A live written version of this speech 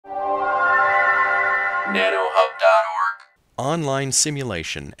nanohub.org. Online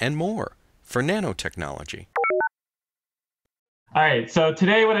simulation and more for nanotechnology. All right, so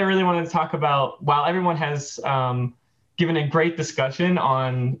today what I really wanted to talk about, while everyone has given a great discussion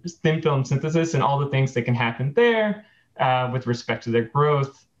on thin film synthesis and all the things that can happen there with respect to their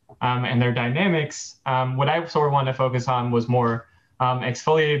growth and their dynamics, what I sort of wanted to focus on was more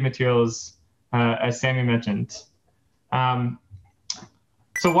exfoliated materials, as Sammy mentioned.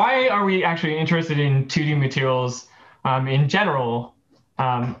 So why are we actually interested in 2D materials in general?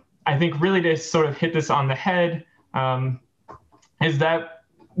 I think really to sort of hit this on the head is that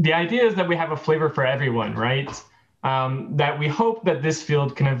the idea is that we have a flavor for everyone, right? That we hope that this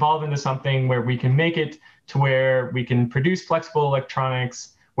field can evolve into something where we can make it to where we can produce flexible electronics,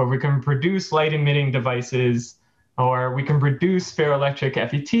 where we can produce light emitting devices, or we can produce ferroelectric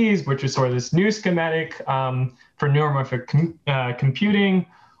FETs, which is sort of this new schematic for neuromorphic computing,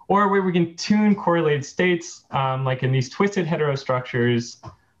 or where we can tune correlated states, like in these twisted heterostructures,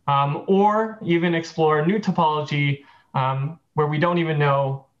 or even explore new topology where we don't even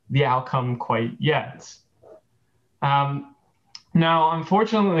know the outcome quite yet. Now,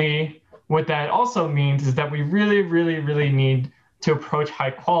 unfortunately, what that also means is that we really need to approach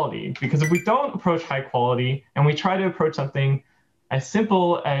high quality, because if we don't approach high quality and we try to approach something as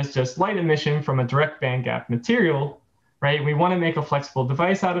simple as just light emission from a direct bandgap material, right? We want to make a flexible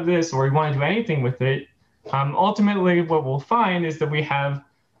device out of this, or we want to do anything with it. Ultimately, what we'll find is that we have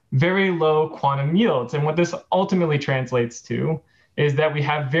very low quantum yields. And what this ultimately translates to is that we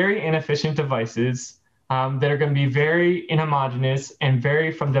have very inefficient devices that are going to be very inhomogeneous and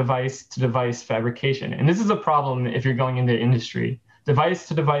vary from device to device fabrication. And this is a problem if you're going into industry. Device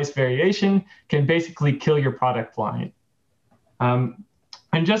to device variation can basically kill your product line. And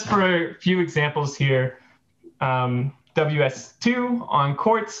just for a few examples here, WS2 on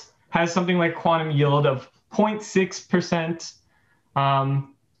quartz has something like quantum yield of 0.6%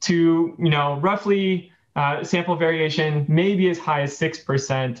 to roughly sample variation, maybe as high as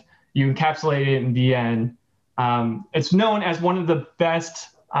 6%. You encapsulate it in VN. It's known as one of the best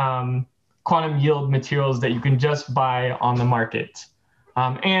quantum yield materials that you can just buy on the market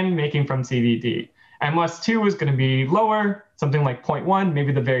and making from CVD. MS2 is going to be lower, something like 0.1,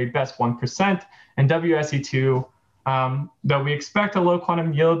 maybe the very best 1%. And WSE2, though we expect a low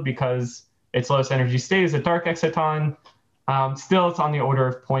quantum yield because its lowest energy state is a dark exciton, still it's on the order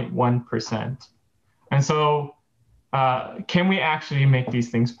of 0.1%. And so can we actually make these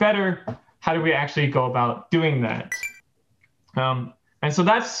things better? How do we actually go about doing that? And so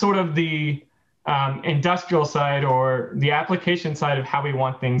that's sort of the industrial side or the application side of how we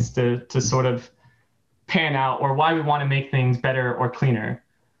want things to sort of pan out, or why we want to make things better or cleaner.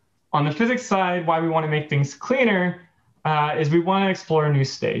 On the physics side, why we want to make things cleaner is we want to explore new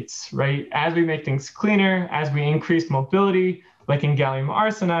states, right? As we make things cleaner, as we increase mobility, like in gallium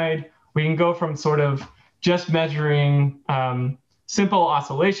arsenide, we can go from sort of just measuring simple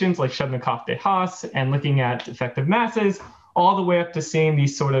oscillations like Shubnikov-de Haas and looking at effective masses, all the way up to seeing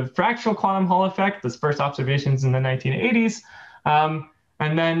these sort of fractional quantum Hall effect, those first observations in the 1980s,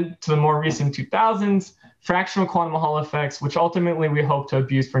 and then to the more recent 2000s, fractional quantum Hall effects, which ultimately we hope to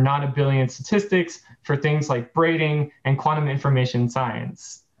abuse for non-abelian statistics for things like braiding and quantum information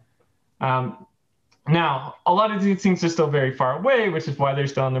science. Now, a lot of these things are still very far away, which is why they're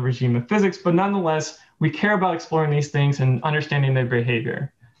still in the regime of physics, but nonetheless, we care about exploring these things and understanding their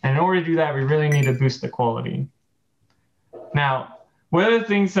behavior. And in order to do that, we really need to boost the quality. Now, what are the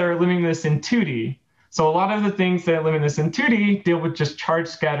things that are limiting this in 2D? So a lot of the things that limit this in 2D deal with just charge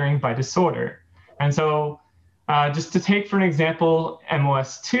scattering by disorder. And so just to take for an example,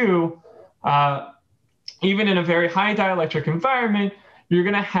 MOS2, even in a very high dielectric environment, you're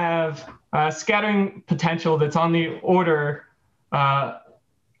going to have scattering potential that's on the order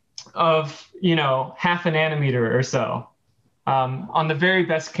of half a nanometer or so on the very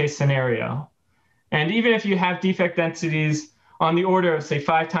best case scenario. And even if you have defect densities on the order of, say,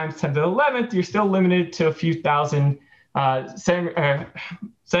 5 times 10 to the 11th, you're still limited to a few thousand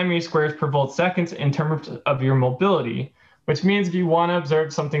centimeters squared per volt seconds in terms of your mobility, which means if you want to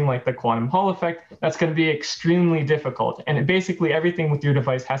observe something like the quantum Hall effect, that's going to be extremely difficult. And basically everything with your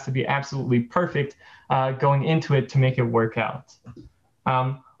device has to be absolutely perfect going into it to make it work out.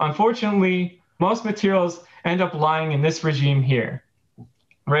 Unfortunately, most materials end up lying in this regime here,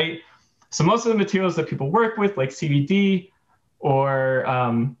 right? So most of the materials that people work with, like CVD or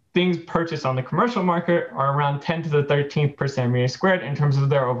things purchased on the commercial market, are around 10 to the 13th per centimeter squared in terms of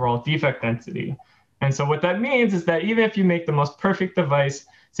their overall defect density. And so what that means is that even if you make the most perfect device,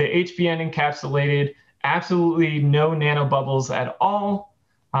 say HBN encapsulated, absolutely no nanobubbles at all,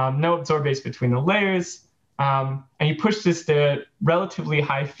 no absorbase between the layers, and you push this to relatively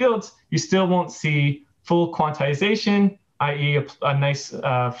high fields, you still won't see full quantization, i.e. a nice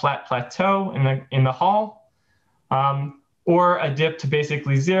flat plateau in the Hall, or a dip to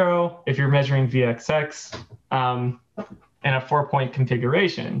basically 0 if you're measuring VXX and a 4-point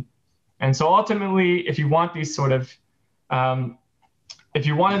configuration. And so ultimately, if you want these sort of, if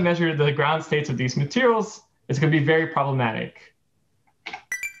you want to measure the ground states of these materials, it's going to be very problematic.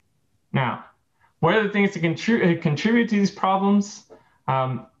 Now, what are the things to contribute to these problems?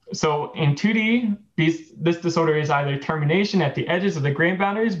 So in 2D, this disorder is either termination at the edges of the grain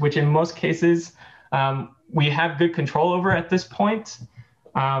boundaries, which in most cases we have good control over at this point,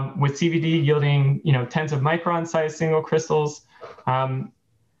 with CVD yielding tens of micron size single crystals.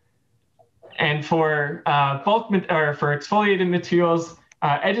 And for for exfoliated materials,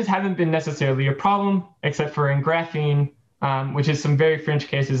 edges haven't been necessarily a problem, except for in graphene, which is some very fringe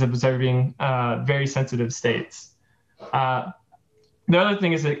cases observing very sensitive states. The other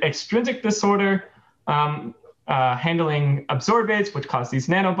thing is extrinsic disorder, handling absorbates, which cause these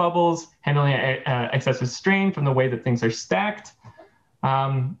nanobubbles, handling excessive strain from the way that things are stacked,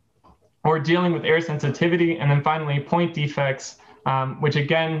 or dealing with air sensitivity. And then finally, point defects, which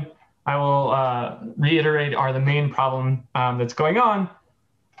again, I will reiterate are the main problem that's going on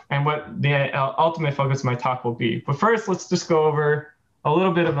and what the ultimate focus of my talk will be. But first, let's just go over a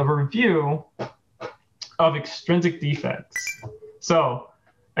little bit of a review of extrinsic defects. So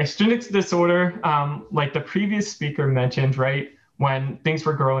extrinsic disorder, like the previous speaker mentioned, right, when things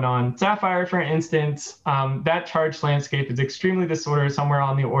were growing on sapphire, for instance, that charged landscape is extremely disordered, somewhere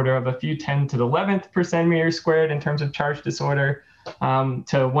on the order of a few 10 to the 11th per centimeter squared in terms of charge disorder,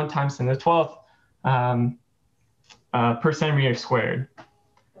 to 1 times 10 to the 12th per centimeter squared.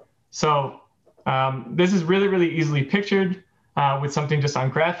 So this is really, really easily pictured with something just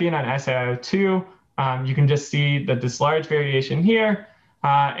on graphene on SiO2. You can just see that this large variation here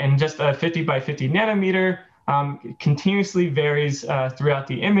and just a 50 by 50 nanometer continuously varies throughout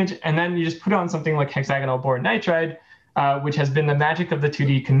the image. And then you just put on something like hexagonal boron nitride, which has been the magic of the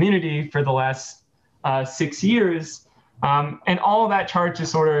 2D community for the last 6 years. And all of that charge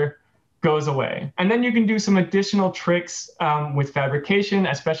disorder goes away. And then you can do some additional tricks with fabrication,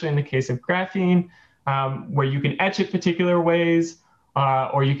 especially in the case of graphene, where you can etch it particular ways,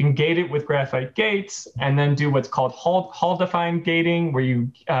 or you can gate it with graphite gates, and then do what's called Hall-defined gating, where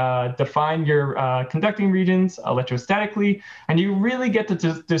you define your conducting regions electrostatically, and you really get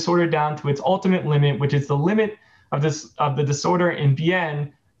the disorder down to its ultimate limit, which is the limit of the disorder in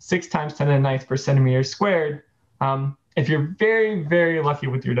Bn, 6 times 10 to the 9th per centimeter squared, if you're very, very lucky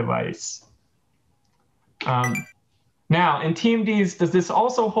with your device. Now, in TMDs, does this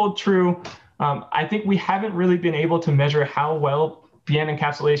also hold true? I think we haven't really been able to measure how well BN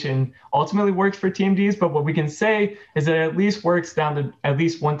encapsulation ultimately works for TMDs, but what we can say is that it at least works down to at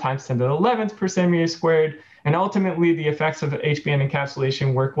least 1 times 10 to the 11th per centimeter squared, and ultimately the effects of HBN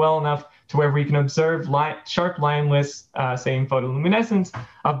encapsulation work well enough to where we can observe sharp lineless, say in photoluminescence,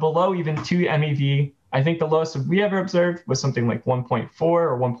 of below even 2 MeV. I think the lowest we ever observed was something like 1.4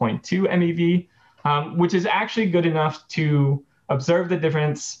 or 1.2 MeV, which is actually good enough to observe the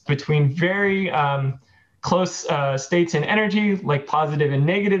difference between very close states in energy, like positive and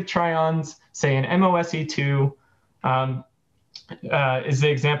negative trions, say in MOSE2, is the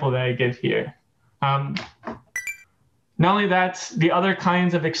example that I give here. Not only that, the other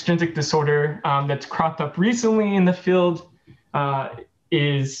kinds of extrinsic disorder that's cropped up recently in the field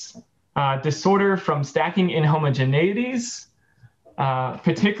is disorder from stacking inhomogeneities,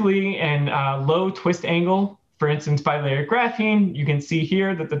 particularly in low twist angle. For instance, bilayer graphene, you can see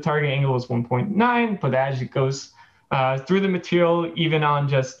here that the target angle is 1.9, but as it goes through the material, even on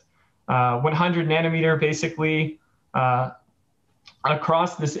just 100 nanometer, basically,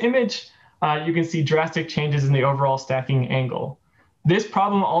 across this image, you can see drastic changes in the overall stacking angle. This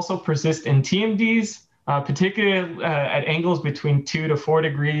problem also persists in TMDs, particularly at angles between 2 to 4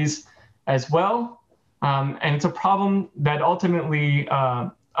 degrees as well. And it's a problem that ultimately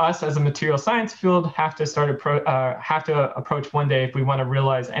us as a material science field have to approach one day if we want to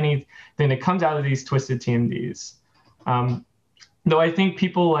realize anything that comes out of these twisted TMDs. Though I think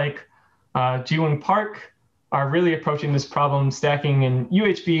people like Ji-Woong Park are really approaching this problem, stacking in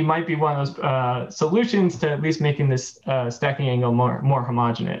UHB might be one of those solutions to at least making this stacking angle more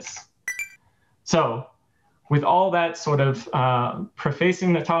homogeneous. So with all that sort of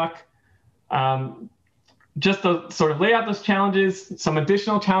prefacing the talk, just to sort of lay out those challenges, some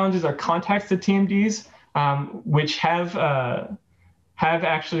additional challenges are contacts to TMDs, which have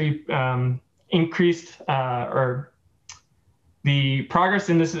actually increased or The progress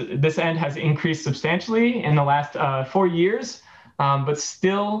in this end has increased substantially in the last 4 years, but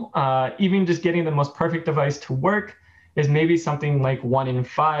still, even just getting the most perfect device to work is maybe something like 1 in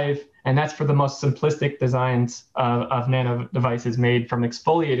 5, and that's for the most simplistic designs of nano devices made from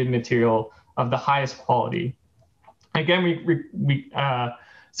exfoliated material of the highest quality. Again, we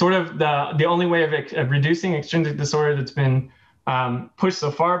sort of the only way of reducing extrinsic disorder that's been pushed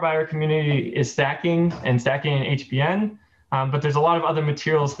so far by our community is stacking and stacking in HBN. But there's a lot of other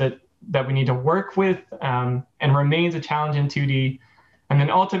materials that we need to work with and remains a challenge in 2D. And then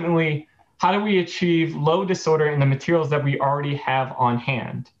ultimately, how do we achieve low disorder in the materials that we already have on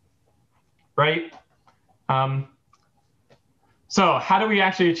hand, right? So how do we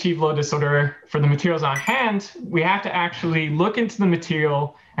actually achieve low disorder for the materials on hand? We have to actually look into the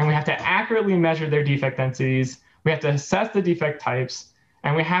material, and we have to accurately measure their defect densities. We have to assess the defect types,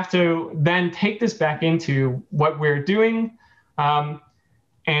 and we have to then take this back into what we're doing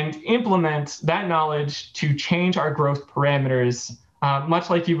and implement that knowledge to change our growth parameters, much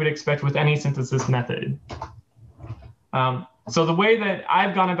like you would expect with any synthesis method. So the way that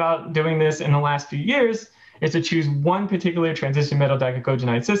I've gone about doing this in the last few years is to choose one particular transition metal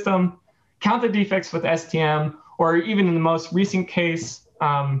dicocogenide system, count the defects with STM, or even in the most recent case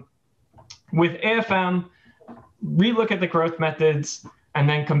with AFM, relook at the growth methods, and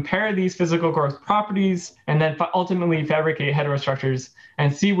then compare these physical growth properties, and then ultimately fabricate heterostructures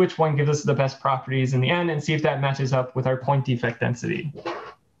and see which one gives us the best properties in the end, and see if that matches up with our point defect density.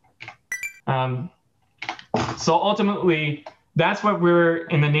 So ultimately, that's what we're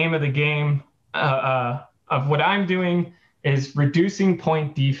in the name of the game of what I'm doing is reducing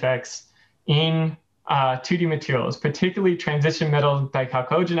point defects in 2D materials, particularly transition metal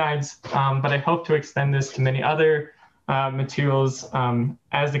dichalcogenides, but I hope to extend this to many other materials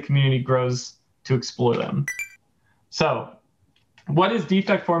as the community grows to explore them. So what is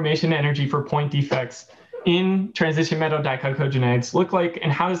defect formation energy for point defects in transition metal dichalcogenides look like,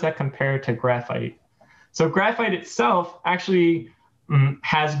 and how does that compare to graphite? So graphite itself actually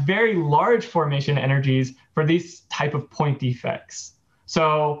has very large formation energies for these type of point defects.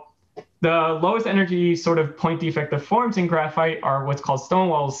 So the lowest energy sort of point defect that forms in graphite are what's called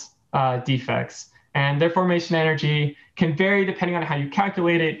Stonewall's defects. And their formation energy can vary depending on how you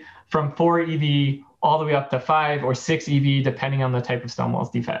calculate it, from 4 eV all the way up to 5 or 6 eV, depending on the type of Stonewall's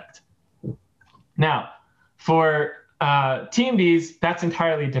defect. Now, for TMDs, that's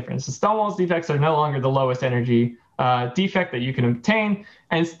entirely different. So Stonewall's defects are no longer the lowest energy defect that you can obtain.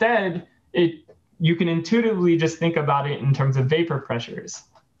 Instead, you can intuitively just think about it in terms of vapor pressures.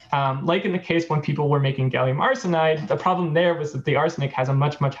 Like in the case when people were making gallium arsenide, the problem there was that the arsenic has a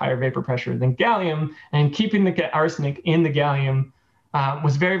much, much higher vapor pressure than gallium, and keeping the arsenic in the gallium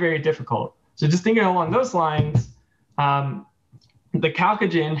was very, very difficult. So just thinking along those lines, the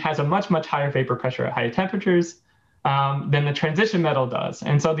chalcogen has a much, much higher vapor pressure at higher temperatures than the transition metal does.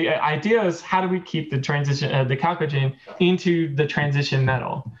 And so the idea is, how do we keep the chalcogen into the transition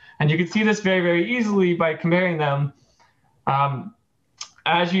metal? And you can see this very, very easily by comparing them.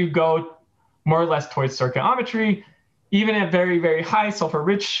 As you go more or less towards stoichiometry, even at very, very high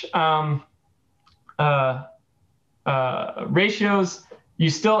sulfur-rich ratios, you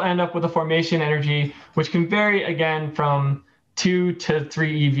still end up with a formation energy, which can vary again from 2 to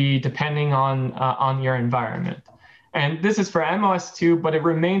 3 eV, depending on your environment. And this is for MOS2, but it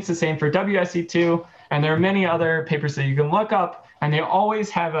remains the same for WSE2. And there are many other papers that you can look up, and they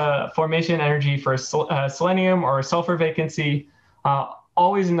always have a formation energy for selenium or sulfur vacancy,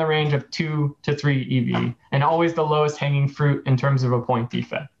 always in the range of 2 to 3 eV, and always the lowest hanging fruit in terms of a point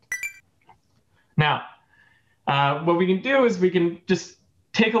defect. Now, what we can do is we can just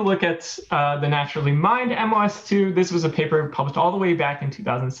take a look at the naturally mined MOS2. This was a paper published all the way back in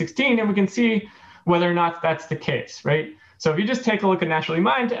 2016, and we can see whether or not that's the case, right? So if you just take a look at naturally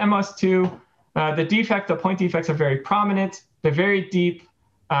mined MOS2, the point defects are very prominent. They're very deep,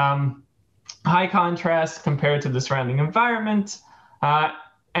 high contrast compared to the surrounding environment.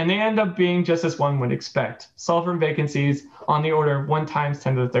 And they end up being just as one would expect. Sulfur vacancies on the order of 1 times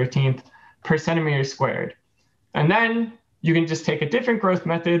 10 to the 13th per centimeter squared. And then you can just take a different growth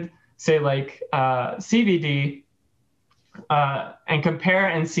method, say like CVD, and compare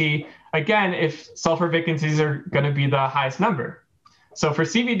and see, again, if sulfur vacancies are going to be the highest number. So for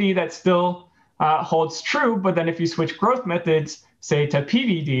CVD, that still holds true. But then if you switch growth methods, say to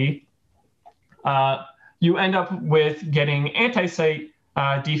PVD, you end up with getting anti-site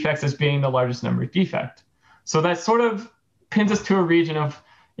defects as being the largest number defect. So that sort of pins us to a region of,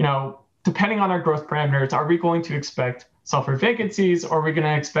 depending on our growth parameters, are we going to expect sulfur vacancies, or are we going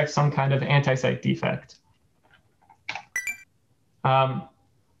to expect some kind of anti-site defect?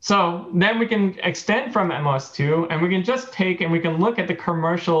 So then we can extend from MOS2, and we can just take and we can look at the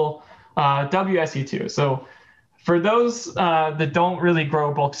commercial WSE2. So for those that don't really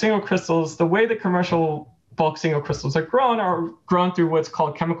grow bulk single crystals, the way the commercial bulk single crystals are grown through what's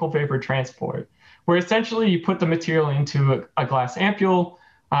called chemical vapor transport, where essentially you put the material into a glass ampule,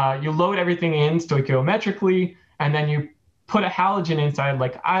 you load everything in stoichiometrically, and then you put a halogen inside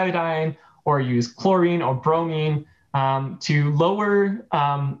like iodine, or use chlorine or bromine to lower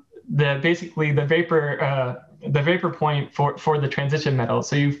basically the vapor point for the transition metal.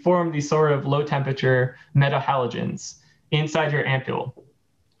 So you form these sort of low temperature metal halogens inside your ampule.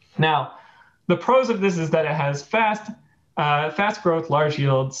 Now, the pros of this is that it has fast growth, large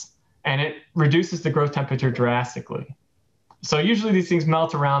yields, and it reduces the growth temperature drastically. So usually these things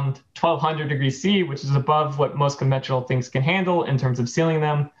melt around 1200 degrees C, which is above what most conventional things can handle in terms of sealing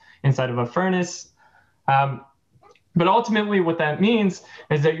them inside of a furnace. But ultimately what that means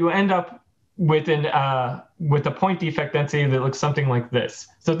is that you end up with a point defect density that looks something like this.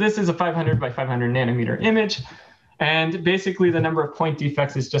 So this is a 500 by 500 nanometer image. And basically the number of point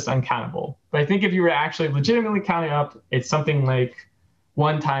defects is just uncountable. But I think if you were actually legitimately counting up, it's something like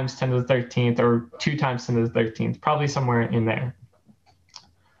 1 times 10 to the 13th or 2 times 10 to the 13th, probably somewhere in there.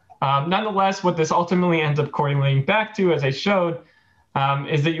 Nonetheless, what this ultimately ends up correlating back to, as I showed,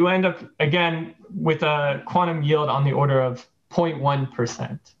 is that you end up, again, with a quantum yield on the order of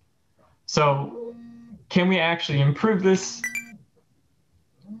 0.1%. So can we actually improve this?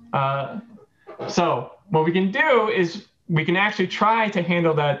 So what we can do is we can actually try to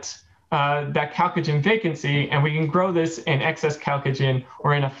handle that chalcogen vacancy, and we can grow this in excess chalcogen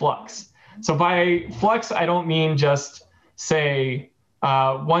or in a flux. So by flux, I don't mean just, say,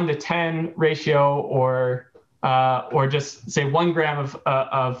 1 to 10 ratio or just, say, 1 gram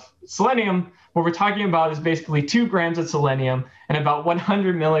of selenium. What we're talking about is basically 2 grams of selenium and about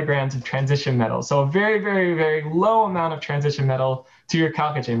 100 milligrams of transition metal. So a very, very, very low amount of transition metal to your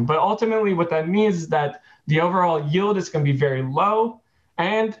chalcogen. But ultimately, what that means is that the overall yield is going to be very low,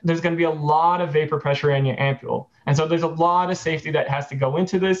 and there's going to be a lot of vapor pressure in your ampule. And so there's a lot of safety that has to go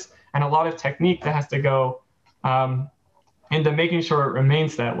into this, and a lot of technique that has to go into making sure it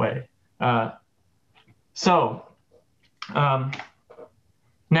remains that way.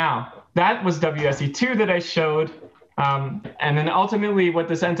 Now, that was WSE2 that I showed. And then ultimately what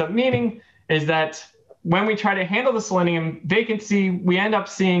this ends up meaning is that when we try to handle the selenium vacancy, we end up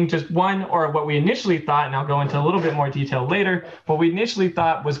seeing just one, or what we initially thought, and I'll go into a little bit more detail later, what we initially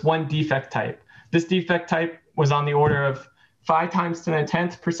thought was one defect type. This defect type was on the order of 5 times 10 to the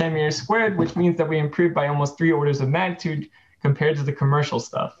 10th per centimeter squared, which means that we improved by almost 3 orders of magnitude compared to the commercial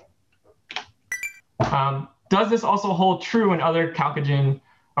stuff. Does this also hold true in other chalcogen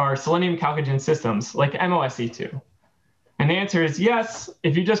or selenium chalcogen systems like MOSE2? And the answer is yes.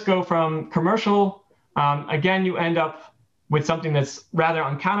 If you just go from commercial, again, you end up with something that's rather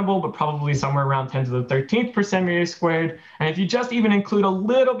uncountable, but probably somewhere around 10 to the 13th per centimeter squared. And if you just even include a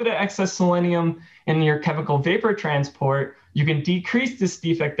little bit of excess selenium in your chemical vapor transport, you can decrease this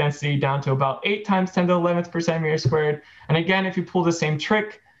defect density down to about 8 times 10 to the 11th per centimeter squared. And again, if you pull the same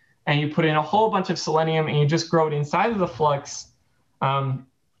trick and you put in a whole bunch of selenium and you just grow it inside of the flux,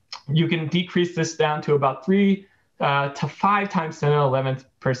 you can decrease this down to about 3 to 5 times 10 to the 11th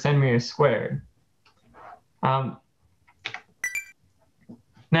per centimeter squared.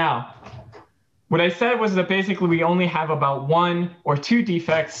 Now, what I said was that basically we only have about 1 or 2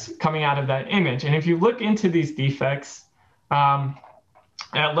 defects coming out of that image. And if you look into these defects,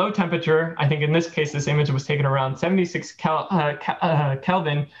 at low temperature, I think in this case, this image was taken around 76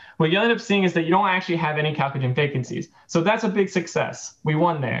 Kelvin, what you'll end up seeing is that you don't actually have any chalcogen vacancies. So that's a big success. We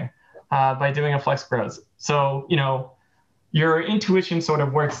won there by doing a flux growth. So, you know, your intuition sort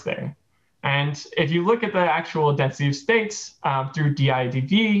of works there. And if you look at the actual density of states through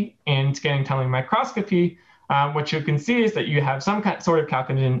DIDV and scanning tunneling microscopy, what you can see is that you have some sort of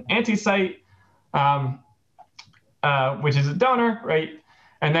chalcogen anti-site, which is a donor, right?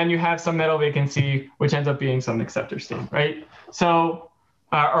 And then you have some metal vacancy, which ends up being some acceptor state, right? So,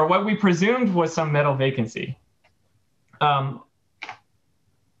 or what we presumed was some metal vacancy.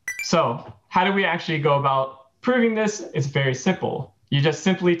 So how do we actually go about proving this? It's very simple. You just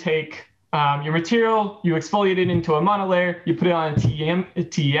simply take your material, you exfoliate it into a monolayer, you put it on a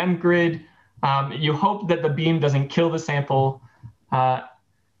TEM grid, you hope that the beam doesn't kill the sample,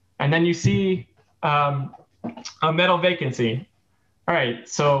 and then you see a metal vacancy. All right,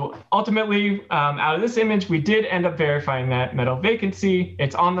 so ultimately, out of this image, we did end up verifying that metal vacancy.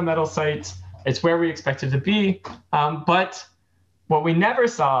 It's on the metal site. It's where we expect it to be. But what we never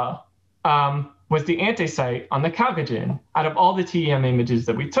saw was the anti-site on the chalcogen. Out of all the TEM images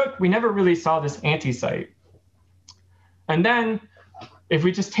that we took, we never really saw this anti-site. And then if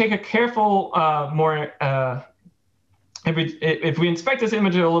we just take a careful, if we inspect this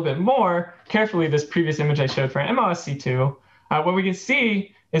image a little bit more carefully, this previous image I showed for MOSC2, what we can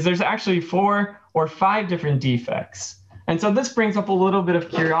see is there's actually 4 or 5 different defects. And so this brings up a little bit of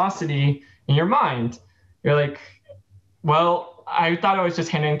curiosity in your mind. You're like, well, I thought I was just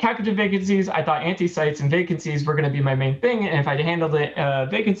handling chalcogen vacancies. I thought anti-sites and vacancies were going to be my main thing. And if I handled the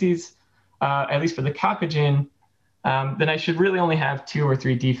vacancies, at least for the chalcogen, then I should really only have 2 or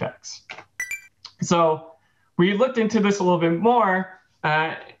 3 defects. So we looked into this a little bit more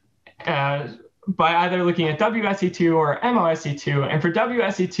by either looking at WSE2 or MOSE2. And for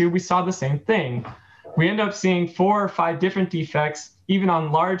WSE2, we saw the same thing. We end up seeing 4 or 5 different defects, even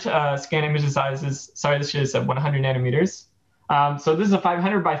on large scan image sizes. Sorry, this should have said 100 nanometers. So this is a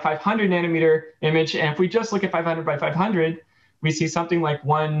 500 by 500 nanometer image. And if we just look at 500 by 500, we see something like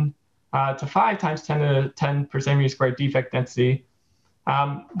 1 to 5 times 10 to the 10 per centimeter squared defect density.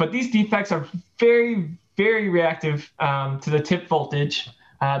 But these defects are very, very reactive to the tip voltage.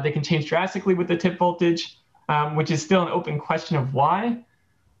 They can change drastically with the tip voltage, which is still an open question of why.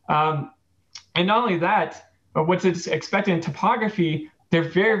 And not only that, but what's expected in topography, they're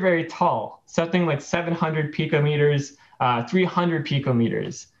very, very tall, something like 700 picometers, 300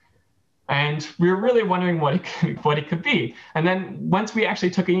 picometers. And we were really wondering what it could be. And then once we actually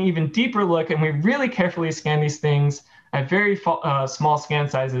took an even deeper look and we really carefully scanned these things at very small scan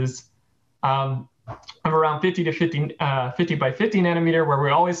sizes of around 50 to 50 by 50 nanometer, where we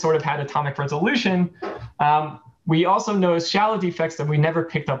always sort of had atomic resolution, we also noticed shallow defects that we never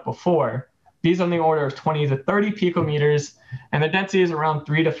picked up before. These on the order of 20 to 30 picometers, and the density is around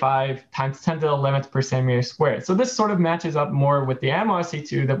 3 to 5 times 10 to the 11th per centimeter squared. So this sort of matches up more with the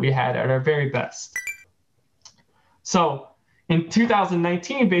MOSC2 that we had at our very best. So in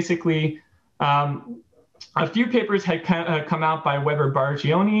 2019, basically, a few papers had come out by Weber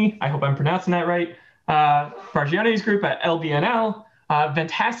Bargioni. I hope I'm pronouncing that right. Bargioni's group at LBNL.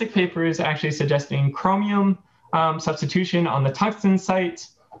 Fantastic papers actually suggesting chromium substitution on the tungsten site,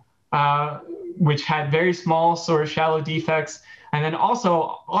 which had very small sort of shallow defects, and then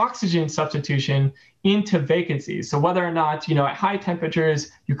also oxygen substitution into vacancies. So whether or not, at high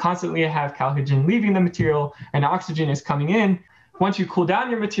temperatures, you constantly have chalcogen leaving the material and oxygen is coming in, once you cool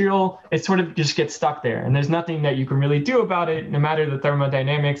down your material, it sort of just gets stuck there. And there's nothing that you can really do about it, no matter the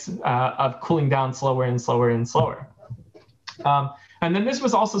thermodynamics of cooling down slower and slower and slower. And then this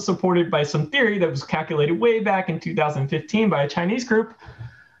was also supported by some theory that was calculated way back in 2015 by a Chinese group,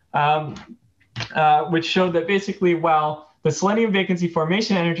 which showed that basically while the selenium vacancy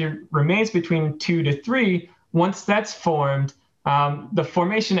formation energy remains between 2 to 3, once that's formed, the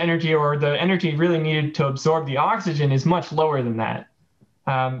formation energy, or the energy really needed to absorb the oxygen, is much lower than that,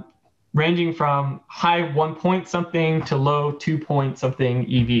 ranging from high 1 point something to low 2 point something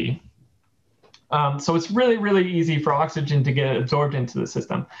EV. So it's really, really easy for oxygen to get absorbed into the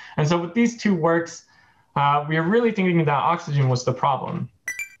system. And so with these two works, we are really thinking that oxygen was the problem.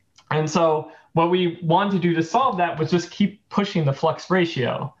 And so what we wanted to do to solve that was just keep pushing the flux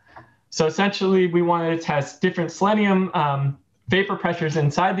ratio. So essentially, we wanted to test different selenium vapor pressures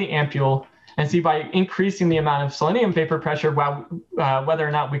inside the ampule and see by increasing the amount of selenium vapor pressure whether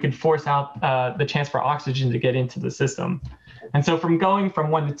or not we could force out the chance for oxygen to get into the system. And so from going from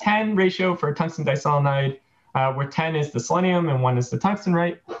 1 to 10 ratio for tungsten diselenide, where 10 is the selenium and 1 is the tungsten,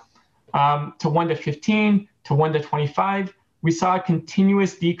 right, to 1 to 15 to 1 to 25, we saw a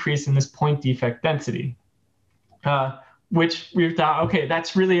continuous decrease in this point defect density, which we thought, okay,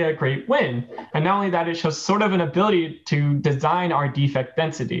 that's really a great win. And not only that, it shows sort of an ability to design our defect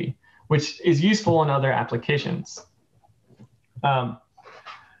density, which is useful in other applications.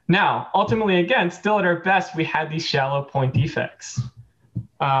 Now, ultimately, again, still at our best, we had these shallow point defects.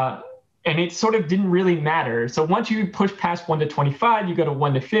 And it sort of didn't really matter. So once you push past 1 to 25, you go to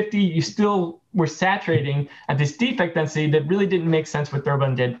 1 to 50, you still were saturating at this defect density that really didn't make sense with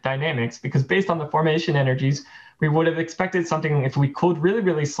thermodynamics, because based on the formation energies, we would have expected something, if we cooled really,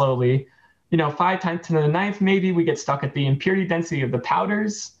 really slowly, 5 times 10 to the 9th, maybe we get stuck at the impurity density of the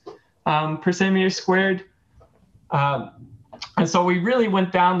powders per centimeter squared. And so we really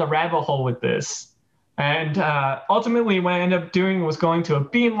went down the rabbit hole with this. And ultimately, what I ended up doing was going to a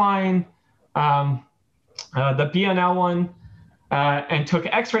beamline, the BNL one, and took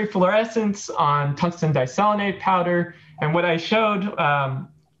X-ray fluorescence on tungsten diselenate powder. And what I showed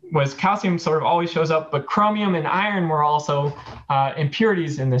was calcium sort of always shows up, but chromium and iron were also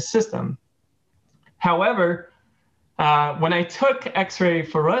impurities in this system. However, when I took X-ray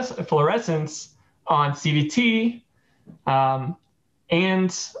fluorescence, on CVT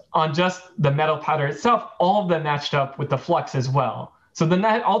and on just the metal powder itself, all of them matched up with the flux as well. So then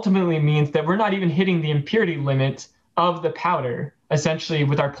that ultimately means that we're not even hitting the impurity limit of the powder, essentially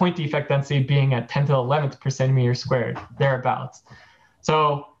with our point defect density being at 10 to the 11th per centimeter squared, thereabouts.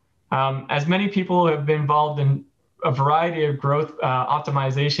 So as many people have been involved in a variety of growth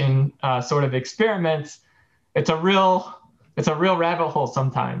optimization sort of experiments, it's a real rabbit hole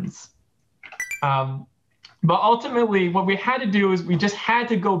sometimes. But ultimately, what we had to do is we just had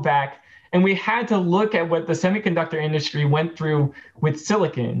to go back and we had to look at what the semiconductor industry went through with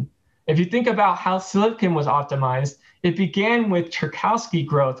silicon. If you think about how silicon was optimized, it began with Cherkassky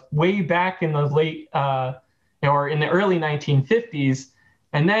growth way back in the late or in the early 1950s.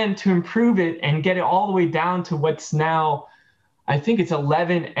 And then to improve it and get it all the way down to what's now, I think it's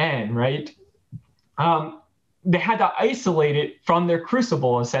 11N, right? They had to isolate it from their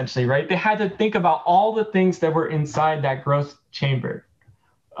crucible, essentially, right? They had to think about all the things that were inside that growth chamber.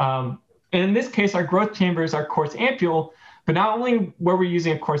 And in this case, our growth chambers are quartz ampule, but not only were we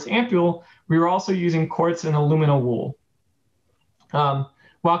using a quartz ampule, we were also using quartz and alumina wool.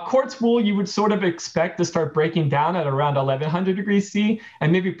 While quartz wool you would sort of expect to start breaking down at around 1100 degrees C,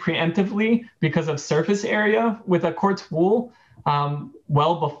 and maybe preemptively because of surface area with a quartz wool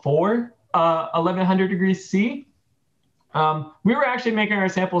well before 1100 degrees C, we were actually making our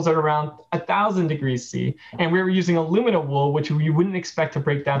samples at around 1000 degrees C, and we were using alumina wool, which we wouldn't expect to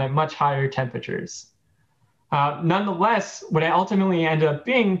break down at much higher temperatures. Nonetheless, what it ultimately ended up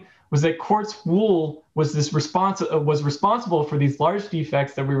being was that quartz wool was responsible for these large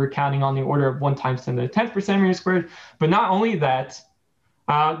defects that we were counting on the order of 1 times 10 to the 10th per centimeter squared. But not only that,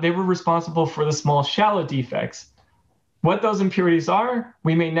 they were responsible for the small shallow defects. What those impurities are,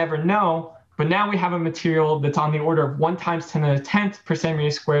 we may never know, but now we have a material that's on the order of 1 times 10 to the 10th per centimeter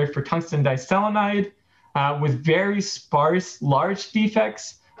squared for tungsten diselenide with very sparse large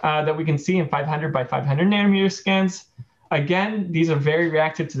defects that we can see in 500 by 500 nanometer scans. Again, these are very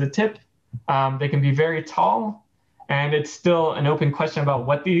reactive to the tip. They can be very tall, and it's still an open question about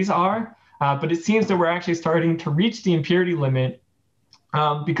what these are, but it seems that we're actually starting to reach the impurity limit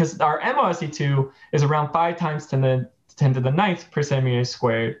because our MOSE2 is around 5 times 10 to the 9th per centimeter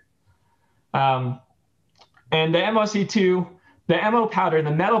squared. And the MOSE2, the MO powder,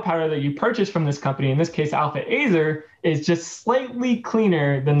 the metal powder that you purchase from this company, in this case Alpha Azer, is just slightly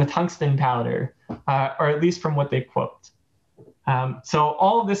cleaner than the tungsten powder, or at least from what they quote. So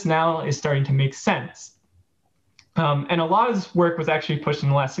all of this now is starting to make sense. And a lot of this work was actually pushed in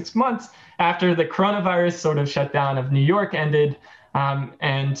the last 6 months after the coronavirus sort of shutdown of New York ended,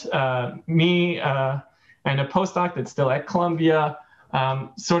 and me and a postdoc that's still at Columbia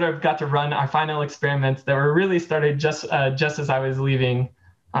sort of got to run our final experiments that were really started just as I was leaving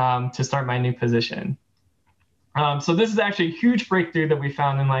to start my new position. So this is actually a huge breakthrough that we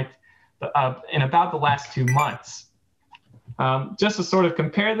found in about the last 2 months. Just to sort of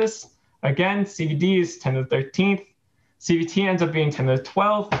compare this, again, CVD is 10 to the 13th. CVT ends up being 10 to the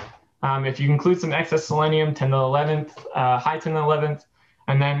 12th. If you include some excess selenium, 10 to the 11th, high 10 to the 11th.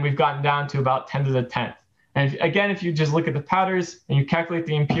 And then we've gotten down to about 10 to the 10th. And again, if you just look at the powders and you calculate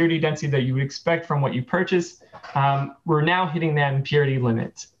the impurity density that you would expect from what you purchase, we're now hitting that impurity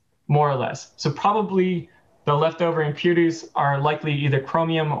limit, more or less. So probably the leftover impurities are likely either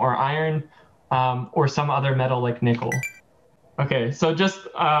chromium or iron or some other metal like nickel. Okay, so just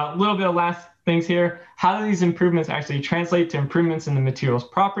a little bit of last things here. How do these improvements actually translate to improvements in the material's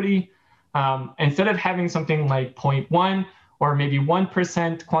property? Instead of having something like 0.1 or maybe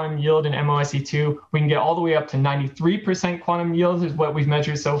 1% quantum yield in MOSE2, we can get all the way up to 93% quantum yield is what we've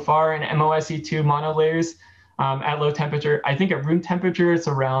measured so far in MOSE2 monolayers at low temperature. I think at room temperature, it's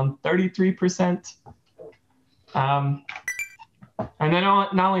around 33%. And then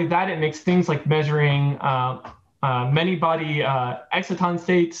not only that, it makes things like measuring many body exciton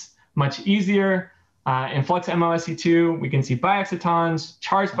states much easier. In flux MOSE2, we can see biexcitons,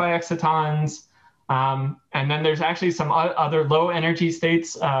 charged biexcitons, and then there's actually some other low energy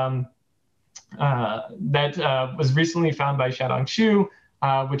states that was recently found by Xiaodong Xu,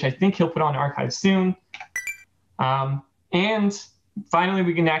 which I think he'll put on archive soon. And finally,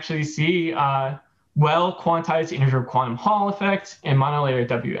 we can actually see well quantized integer quantum Hall effect in monolayer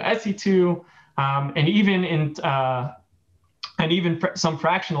WSE2, and even some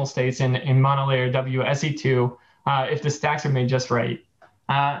fractional states in monolayer WSE2 if the stacks are made just right.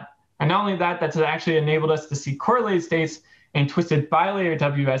 And not only that, that's actually enabled us to see correlated states in twisted bilayer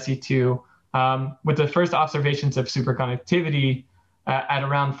WSE2 with the first observations of superconductivity at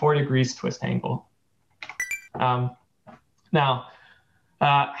around 4 degrees twist angle. Now,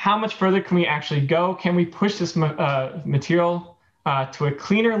 How much further can we actually go? Can we push this material to a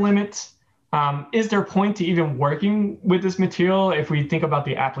cleaner limit? Is there a point to even working with this material if we think about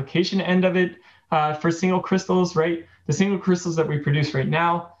the application end of it for single crystals, right? The single crystals that we produce right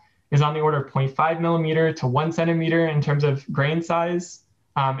now is on the order of 0.5 millimeter to 1 centimeter in terms of grain size.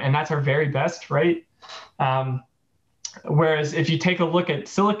 And that's our very best, right? Whereas if you take a look at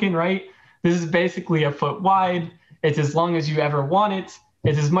silicon, right, this is basically a foot wide. It's as long as you ever want it.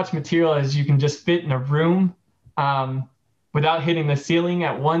 It's as much material as you can just fit in a room without hitting the ceiling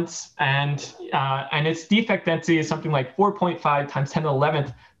at once. And its defect density is something like 4.5 times 10 to the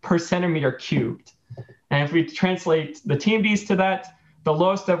 11th per centimeter cubed. And if we translate the TMDs to that, the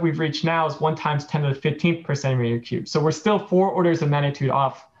lowest that we've reached now is 1 times 10 to the 15th per centimeter cubed. So we're still 4 orders of magnitude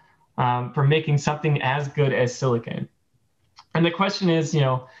off for making something as good as silicon. And the question is,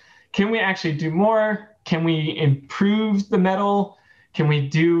 can we actually do more? Can we improve the metal? Can we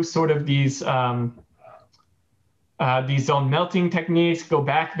do sort of these zone melting techniques, go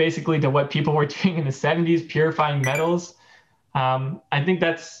back basically to what people were doing in the 70s, purifying metals? I think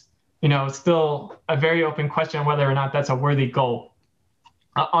that's still a very open question whether or not that's a worthy goal.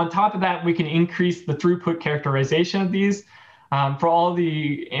 On top of that, we can increase the throughput characterization of these. For all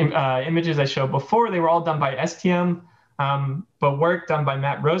the images I showed before, they were all done by STM, but work done by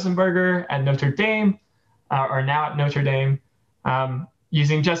Matt Rosenberger at Notre Dame, or now at Notre Dame,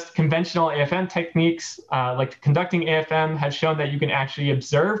 using just conventional AFM techniques, like conducting AFM has shown that you can actually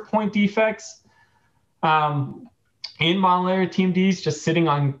observe point defects in monolayer TMDs, just sitting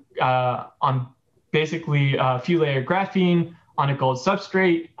on basically a few layer graphene on a gold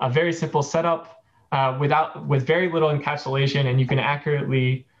substrate, a very simple setup with very little encapsulation, and you can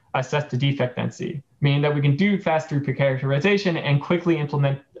accurately assess the defect density, meaning that we can do fast throughput characterization and quickly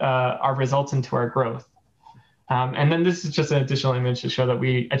implement our results into our growth. And then this is just an additional image to show that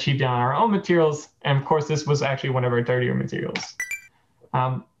we achieved it on our own materials. And of course, this was actually one of our dirtier materials.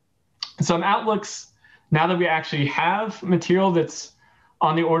 Some outlooks, now that we actually have material that's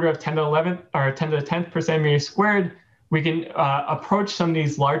on the order of 10 to 11 or 10 to the 10th per centimeter squared, we can approach some of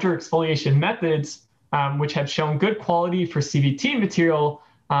these larger exfoliation methods, which have shown good quality for CVT material,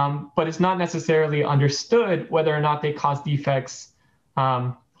 but it's not necessarily understood whether or not they cause defects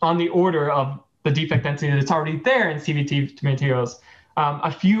on the order of the defect density that's already there in CVT materials.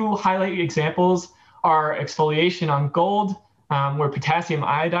 A few highlight examples are exfoliation on gold, where potassium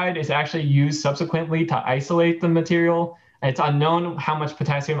iodide is actually used subsequently to isolate the material. It's unknown how much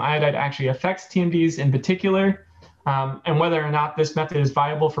potassium iodide actually affects TMDs in particular, and whether or not this method is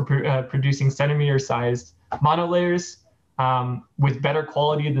viable for producing centimeter-sized monolayers with better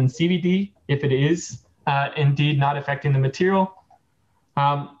quality than CVD, if it is indeed not affecting the material.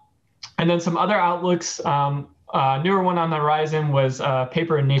 And then some other outlooks, newer one on the horizon was a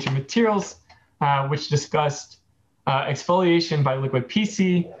paper in Nature Materials, which discussed exfoliation by liquid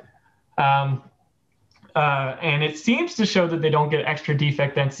PC. And it seems to show that they don't get extra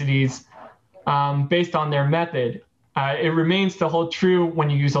defect densities based on their method. It remains to hold true when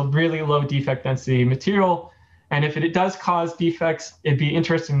you use a really low defect density material. And if it does cause defects, it'd be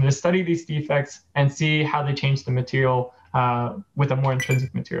interesting to study these defects and see how they change the material with a more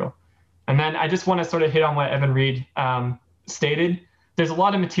intrinsic material. And then I just want to sort of hit on what Evan Reed stated. There's a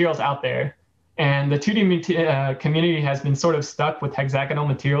lot of materials out there, and the 2D community has been sort of stuck with hexagonal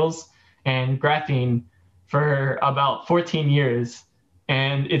materials and graphene for about 14 years.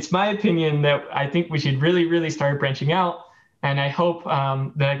 And it's my opinion that I think we should really, really start branching out. And I hope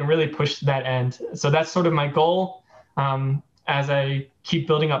that I can really push to that end. So that's sort of my goal. As I keep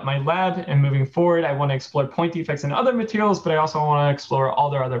building up my lab and moving forward, I want to explore point defects in other materials, but I also want to explore all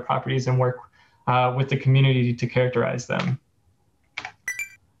their other properties and work with the community to characterize them.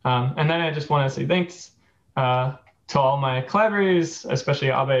 And then I just want to say thanks to all my collaborators, especially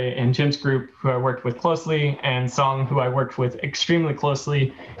Abe and Jim's group, who I worked with closely, and Song, who I worked with extremely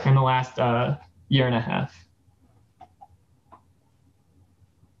closely in the last year and a half.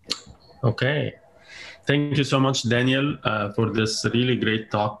 Okay. Thank you so much, Daniel, for this really great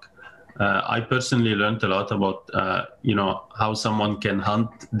talk. I personally learned a lot about, how someone can hunt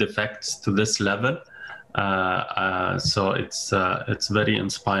defects to this level. So it's very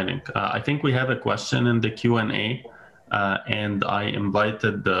inspiring. I think we have a question in the Q&A, and I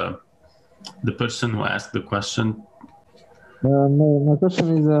invited the person who asked the question. My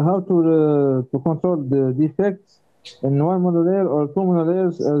question is how to control the defects in one monolayer or two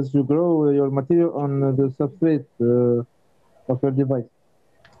monolayers as you grow your material on the substrate of your device.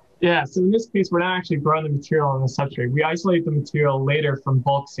 Yeah, so in this case, we're not actually growing the material on the substrate. We isolate the material later from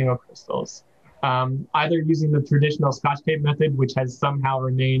bulk single crystals. either using the traditional Scotch tape method, which has somehow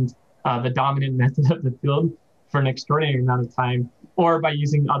remained the dominant method of the field for an extraordinary amount of time, or by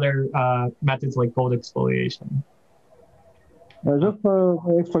using other methods like gold exfoliation. Just for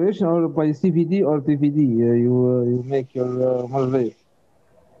exfoliation or by CVD or PVD, you make your monolayer.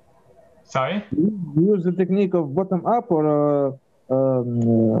 Sorry? You use the technique of bottom up or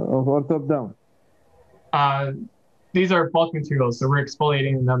top down? These are bulk materials, so we're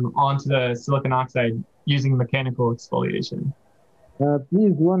exfoliating them onto the silicon oxide using mechanical exfoliation.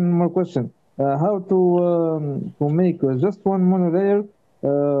 Please, one more question. How to make just one monolayer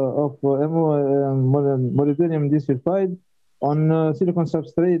of molybdenum disulfide on silicon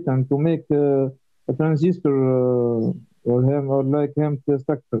substrate and to make a transistor or like hemp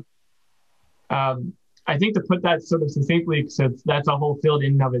structure? I think to put that sort of succinctly, because that's a whole field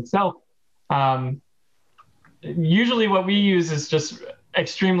in and of itself, usually what we use is just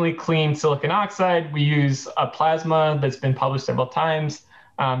extremely clean silicon oxide. We use a plasma that's been published several times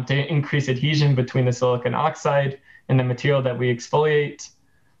to increase adhesion between the silicon oxide and the material that we exfoliate.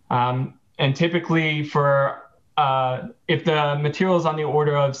 And typically for, if the material is on the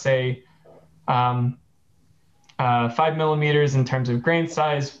order of, say, 5 millimeters in terms of grain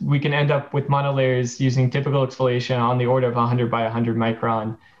size, we can end up with monolayers using typical exfoliation on the order of 100 by 100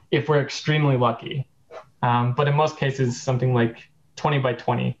 micron if we're extremely lucky. But in most cases, something like 20 by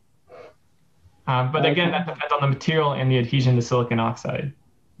 20. But again, that depends on the material and the adhesion to silicon oxide.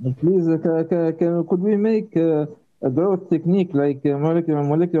 Please, could we make a growth technique like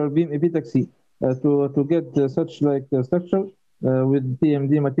molecular beam epitaxy to get such like structure with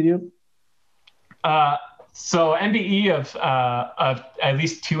TMD material? So MBE of at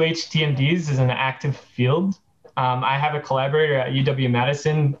least 2H TMDs is an active field. I have a collaborator at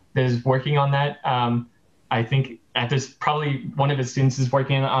UW-Madison that is working on that. I think at this, probably one of his students is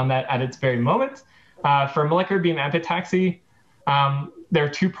working on that at its very moment. For molecular beam epitaxy, there are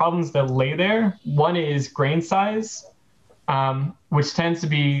two problems that lay there. One is grain size, which tends to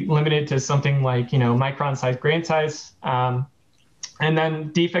be limited to something like, micron-sized grain size. And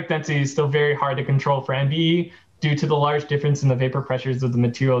then defect density is still very hard to control for MBE due to the large difference in the vapor pressures of the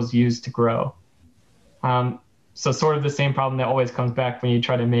materials used to grow. So sort of the same problem that always comes back when you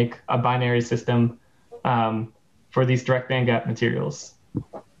try to make a binary system for these direct band gap materials.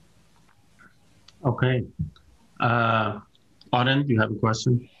 Okay. Auden, do you have a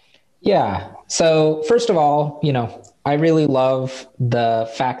question? Yeah. So first of all, I really love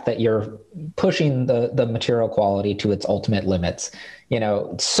the fact that you're pushing the material quality to its ultimate limits.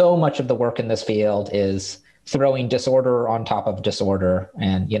 So much of the work in this field is throwing disorder on top of disorder.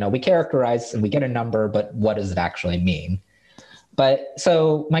 And, we characterize and we get a number, but what does it actually mean? But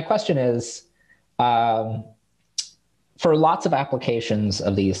so my question is, for lots of applications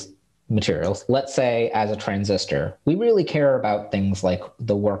of these materials, let's say as a transistor, we really care about things like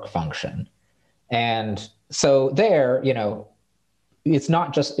the work function. And so there, it's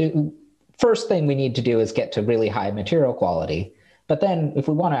not just, first thing we need to do is get to really high material quality. But then if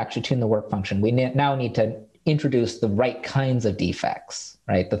we want to actually tune the work function, we now need to introduce the right kinds of defects,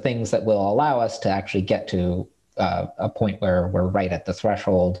 right? The things that will allow us to actually get to a point where we're right at the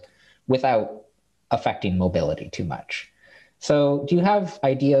threshold without affecting mobility too much. So do you have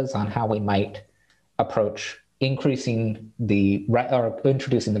ideas on how we might approach introducing the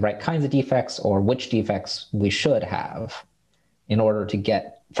right kinds of defects, or which defects we should have in order to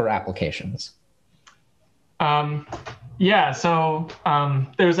get for applications? Yeah, so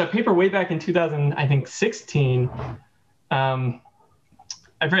there was a paper way back in 2016.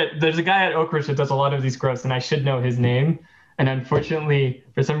 I've read, there's a guy at Oak Ridge that does a lot of these growths, and I should know his name. And unfortunately,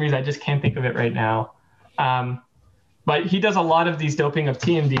 for some reason, I just can't think of it right now. But he does a lot of these doping of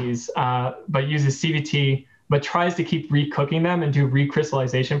TMDs, but uses CVT, but tries to keep recooking them and do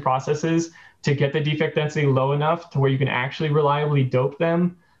recrystallization processes to get the defect density low enough to where you can actually reliably dope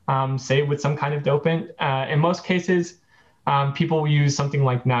them, say with some kind of dopant. In most cases, people will use something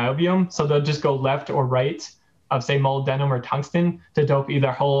like niobium. So they'll just go left or right of, say, molybdenum or tungsten to dope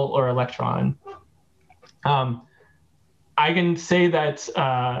either hole or electron. I can say that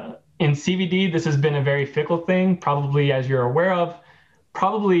in CVD, this has been a very fickle thing, probably as you're aware of,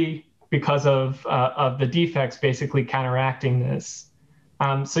 probably because of the defects basically counteracting this.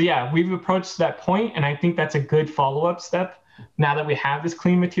 So yeah, we've approached that point, and I think that's a good follow-up step. Now that we have this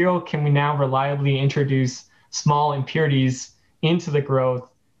clean material, can we now reliably introduce small impurities into the growth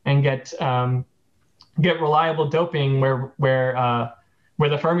and get reliable doping where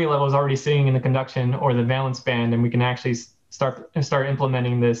the Fermi level is already sitting in the conduction or the valence band, and we can actually start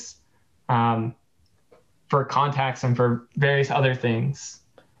implementing this for contacts and for various other things.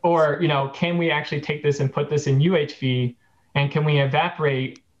 or, can we actually take this and put this in UHV, and can we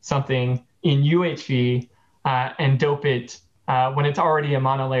evaporate something in UHV and dope it when it's already a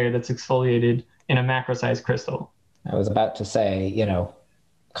monolayer that's exfoliated in a macro-sized crystal? I was about to say,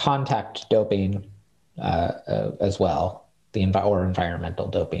 contact doping as well, or environmental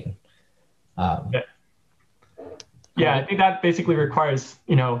doping. Yeah, I think that basically requires,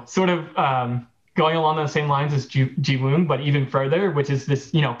 sort of going along the same lines as Ji-Woon, but even further, which is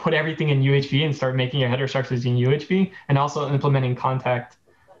this, put everything in UHV and start making your heterostructures in UHV, and also implementing contact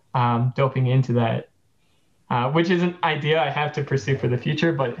doping into that, which is an idea I have to pursue for the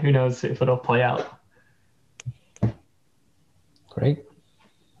future, but who knows if it'll play out. Great.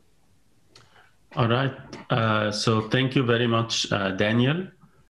 All right. So thank you very much, Daniel.